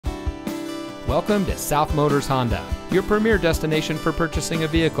Welcome to South Motors Honda, your premier destination for purchasing a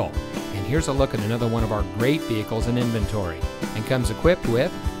vehicle. And here's a look at another one of our great vehicles in inventory, and comes equipped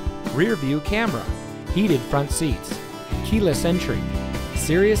with rear view camera, heated front seats, keyless entry,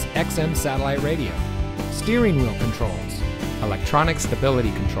 Sirius XM satellite radio, steering wheel controls, electronic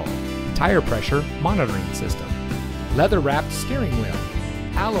stability control, tire pressure monitoring system, leather-wrapped steering wheel,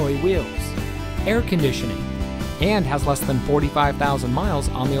 alloy wheels, air conditioning, and has less than 45,000 miles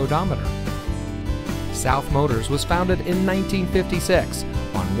on the odometer. South Motors was founded in 1956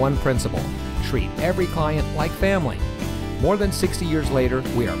 on one principle: treat every client like family. More than 60 years later,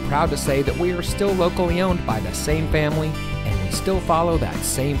 we are proud to say that we are still locally owned by the same family, and we still follow that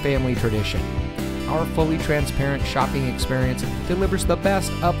same family tradition. Our fully transparent shopping experience delivers the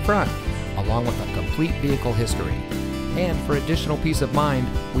best up front, along with a complete vehicle history. And for additional peace of mind,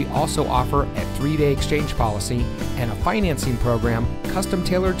 we also offer a 3-day exchange policy and a financing program custom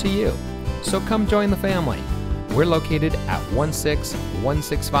tailored to you. So come join the family. We're located at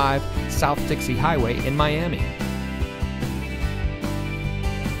 16165 South Dixie Highway in Miami.